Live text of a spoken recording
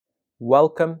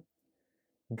Welcome.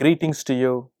 Greetings to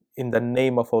you in the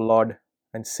name of our Lord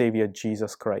and Savior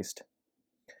Jesus Christ.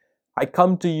 I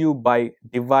come to you by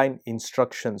divine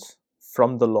instructions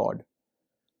from the Lord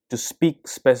to speak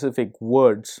specific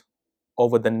words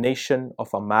over the nation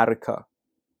of America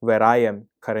where I am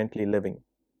currently living.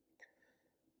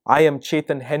 I am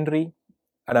Chetan Henry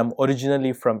and I'm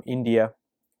originally from India.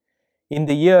 In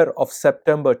the year of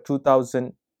September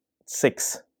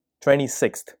 2006,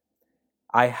 26th,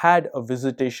 I had a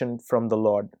visitation from the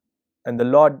Lord, and the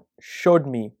Lord showed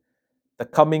me the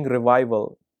coming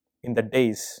revival in the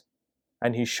days,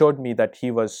 and He showed me that He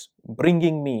was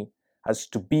bringing me as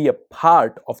to be a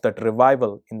part of that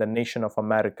revival in the nation of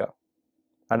America.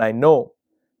 And I know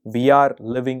we are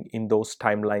living in those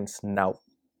timelines now.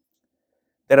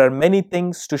 There are many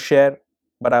things to share,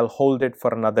 but I'll hold it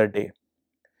for another day.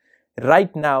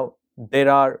 Right now, there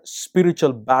are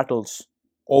spiritual battles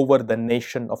over the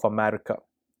nation of America.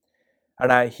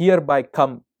 And I hereby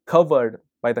come covered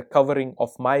by the covering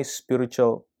of my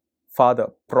spiritual father,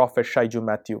 Prophet Shaiju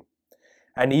Matthew,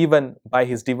 and even by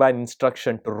his divine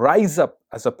instruction to rise up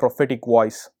as a prophetic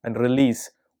voice and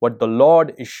release what the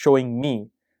Lord is showing me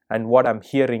and what I'm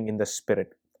hearing in the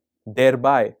Spirit.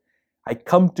 Thereby, I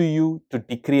come to you to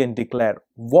decree and declare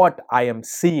what I am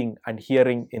seeing and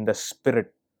hearing in the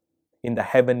Spirit, in the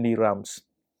heavenly realms.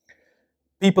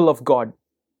 People of God,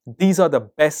 these are the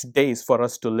best days for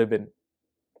us to live in.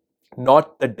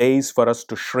 Not the days for us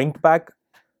to shrink back,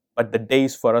 but the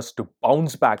days for us to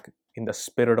bounce back in the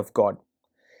Spirit of God.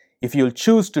 If you'll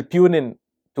choose to tune in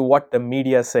to what the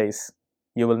media says,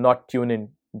 you will not tune in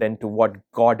then to what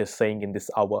God is saying in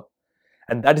this hour.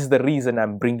 And that is the reason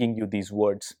I'm bringing you these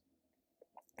words.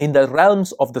 In the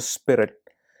realms of the Spirit,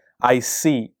 I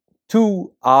see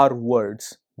two R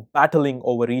words battling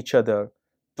over each other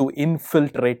to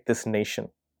infiltrate this nation.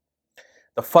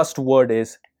 The first word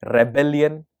is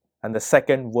rebellion, and the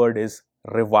second word is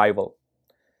revival.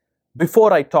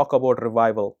 Before I talk about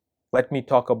revival, let me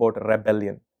talk about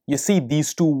rebellion. You see,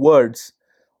 these two words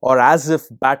are as if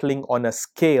battling on a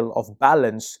scale of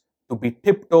balance to be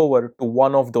tipped over to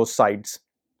one of those sides.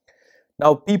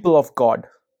 Now, people of God,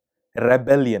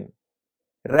 rebellion.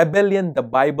 Rebellion, the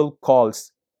Bible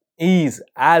calls, is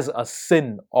as a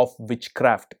sin of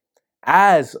witchcraft.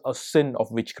 As a sin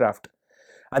of witchcraft.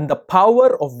 And the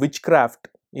power of witchcraft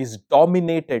is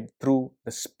dominated through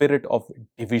the spirit of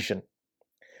division.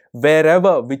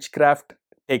 Wherever witchcraft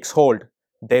takes hold,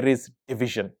 there is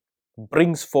division,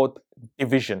 brings forth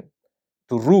division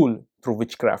to rule through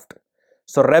witchcraft.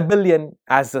 So rebellion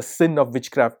as a sin of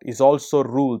witchcraft is also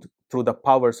ruled through the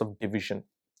powers of division.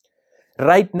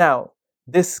 Right now,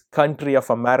 this country of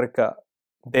America,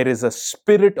 there is a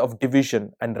spirit of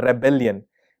division and rebellion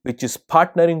which is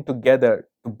partnering together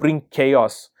to bring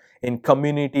chaos in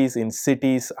communities, in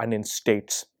cities, and in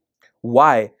states.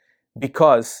 Why?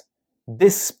 Because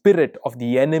this spirit of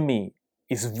the enemy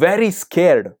is very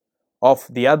scared of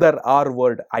the other R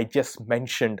word I just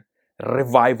mentioned,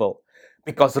 revival.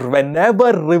 Because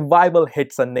whenever revival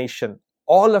hits a nation,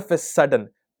 all of a sudden,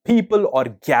 people are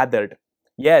gathered.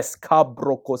 Yes,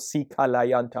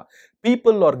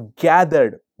 people are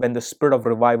gathered when the spirit of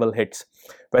revival hits.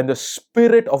 When the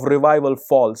spirit of revival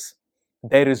falls,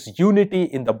 there is unity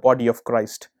in the body of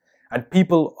Christ, and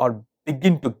people are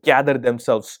begin to gather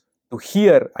themselves to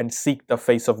hear and seek the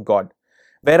face of God.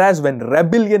 Whereas when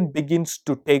rebellion begins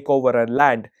to take over a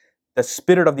land, the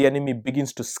spirit of the enemy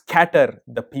begins to scatter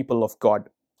the people of God.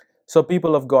 So,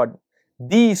 people of God,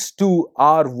 these two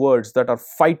are words that are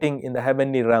fighting in the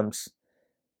heavenly realms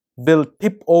will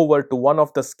tip over to one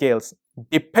of the scales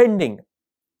depending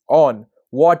on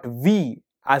what we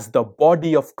as the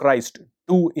body of Christ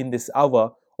do in this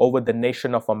hour over the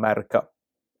nation of America.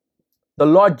 The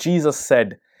Lord Jesus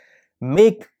said,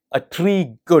 make a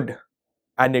tree good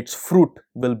and its fruit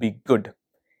will be good.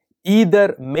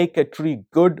 Either make a tree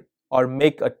good or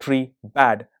make a tree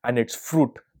bad and its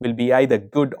fruit will be either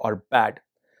good or bad.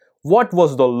 What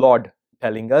was the Lord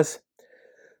telling us?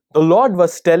 The Lord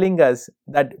was telling us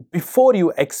that before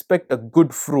you expect a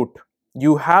good fruit,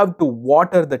 you have to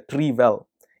water the tree well.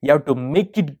 You have to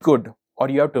make it good or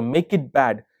you have to make it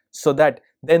bad so that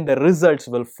then the results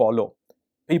will follow.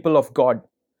 People of God,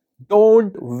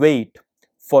 don't wait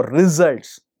for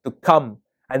results to come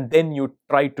and then you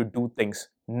try to do things.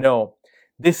 No,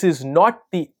 this is not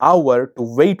the hour to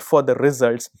wait for the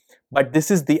results, but this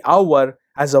is the hour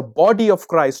as a body of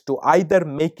Christ to either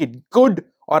make it good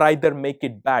or either make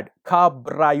it bad.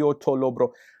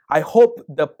 I hope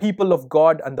the people of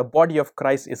God and the body of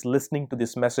Christ is listening to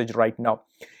this message right now.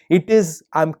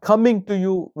 I'm coming to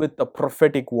you with a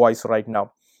prophetic voice right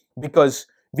now because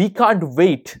we can't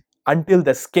wait until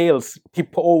the scales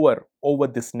tip over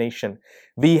this nation.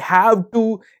 We have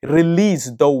to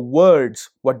release the words,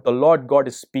 what the Lord God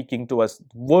is speaking to us,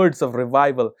 words of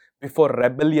revival before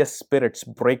rebellious spirits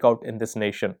break out in this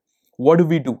nation. What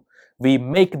do? We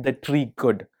make the tree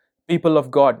good. People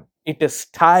of God, it is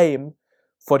time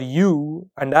for you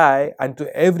and I, and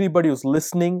to everybody who's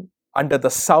listening under the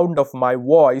sound of my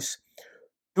voice,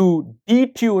 to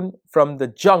detune from the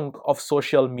junk of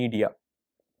social media.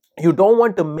 You don't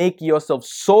want to make yourself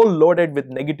so loaded with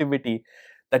negativity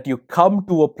that you come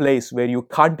to a place where you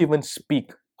can't even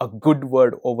speak a good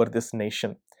word over this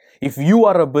nation. If you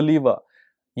are a believer,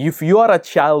 if you are a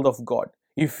child of God,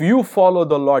 if you follow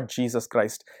the Lord Jesus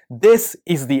Christ, this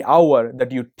is the hour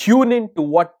that you tune in to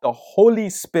what the Holy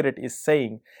Spirit is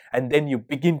saying, and then you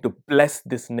begin to bless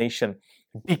this nation.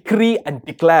 Decree and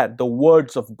declare the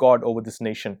words of God over this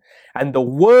nation. And the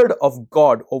word of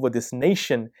God over this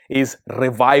nation is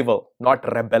revival, not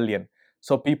rebellion.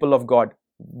 So, people of God,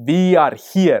 we are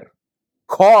here,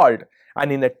 called,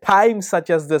 and in a time such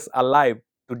as this, alive,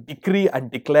 to decree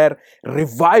and declare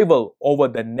revival over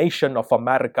the nation of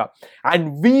America.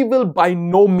 And we will by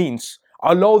no means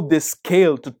allow this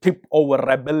scale to tip over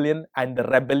rebellion and the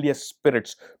rebellious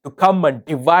spirits to come and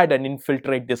divide and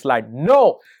infiltrate this land.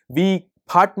 No, we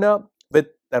partner with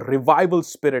the revival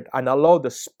spirit and allow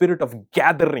the spirit of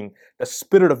gathering, the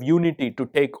spirit of unity to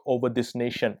take over this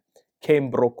nation. I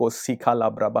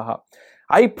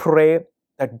pray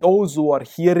that those who are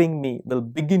hearing me will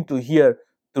begin to hear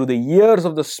through the ears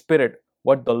of the Spirit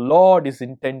what the Lord is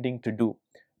intending to do.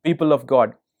 People of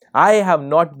God, I have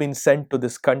not been sent to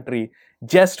this country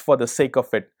just for the sake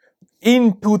of it.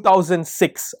 In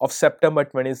 2006 of September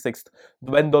 26th,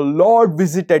 when the Lord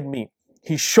visited me,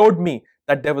 He showed me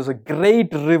that there was a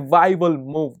great revival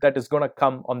move that is going to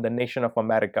come on the nation of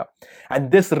America.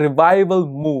 And this revival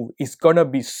move is going to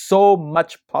be so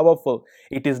much powerful.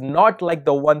 It is not like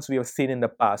the ones we have seen in the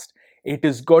past. It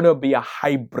is going to be a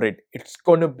hybrid. It's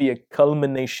going to be a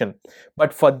culmination.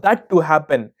 But for that to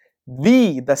happen,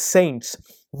 we, the saints,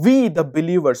 we, the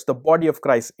believers, the body of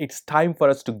Christ, it's time for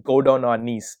us to go down on our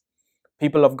knees.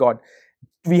 People of God,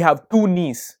 we have two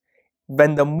knees.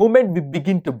 When the moment we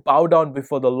begin to bow down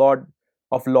before the Lord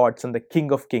of Lords and the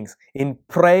King of Kings, in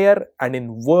prayer and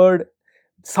in word,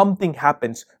 something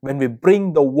happens when we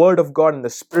bring the Word of God and the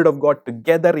Spirit of God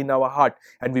together in our heart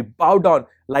and we bow down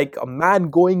like a man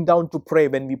going down to pray.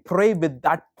 When we pray with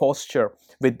that posture,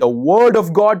 with the Word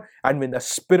of God and with the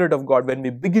Spirit of God, when we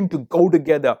begin to go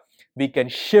together, we can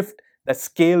shift the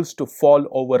scales to fall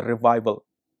over revival.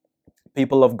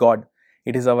 People of God,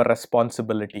 it is our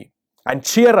responsibility. And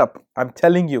cheer up, I'm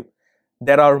telling you,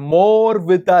 there are more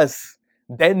with us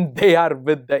than they are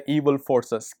with the evil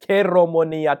forces.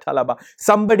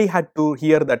 Somebody had to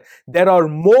hear that. There are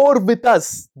more with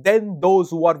us than those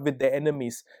who are with the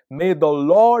enemies. May the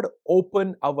Lord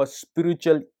open our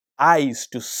spiritual eyes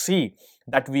to see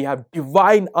that we have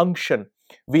divine unction,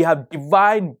 we have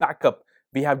divine backup,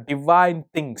 we have divine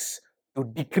things to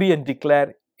decree and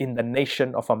declare in the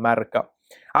nation of America.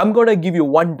 I'm going to give you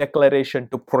one declaration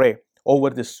to pray over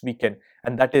this weekend,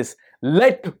 and that is,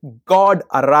 let God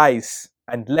arise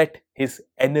and let His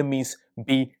enemies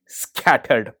be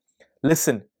scattered.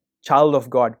 Listen, child of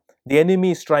God, the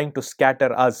enemy is trying to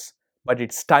scatter us, but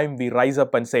it's time we rise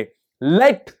up and say,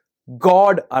 let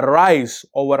God arise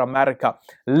over America.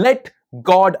 Let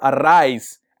God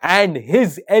arise and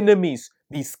His enemies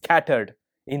be scattered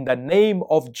in the name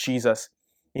of Jesus.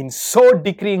 In so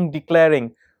decreeing,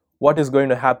 declaring, what is going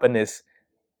to happen is,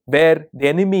 where the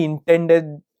enemy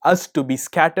intended us to be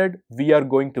scattered, we are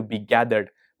going to be gathered.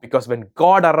 Because when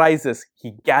God arises,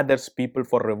 He gathers people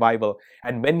for revival.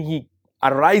 And when He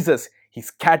arises, He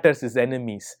scatters His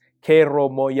enemies. Those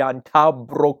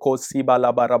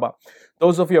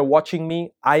of you are watching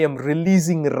me, I am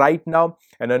releasing right now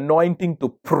an anointing to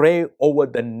pray over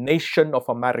the nation of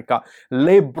America.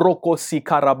 May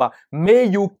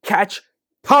you catch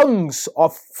tongues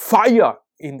of fire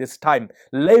in this time.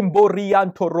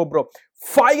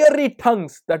 Fiery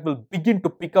tongues that will begin to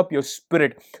pick up your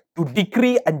spirit to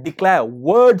decree and declare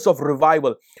words of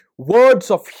revival,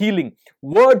 words of healing,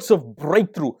 words of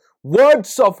breakthrough,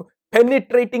 words of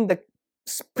penetrating the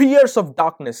spears of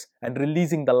darkness and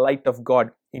releasing the light of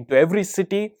God into every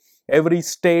city, every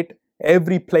state,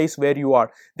 every place where you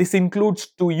are. This includes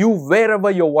to you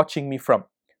wherever you're watching me from.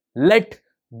 Let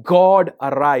God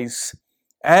arise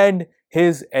and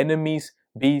His enemies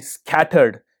be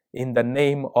scattered in the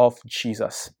name of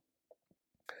Jesus.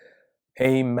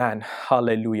 Amen.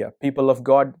 Hallelujah. People of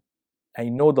God, I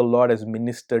know the Lord has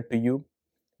ministered to you.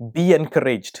 Be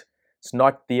encouraged. It's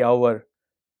not the hour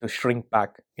to shrink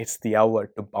back. It's the hour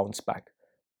to bounce back.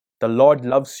 The Lord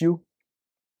loves you.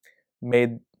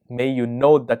 May you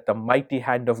know that the mighty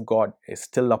hand of God is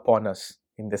still upon us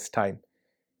in this time.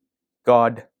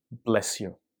 God bless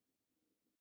you.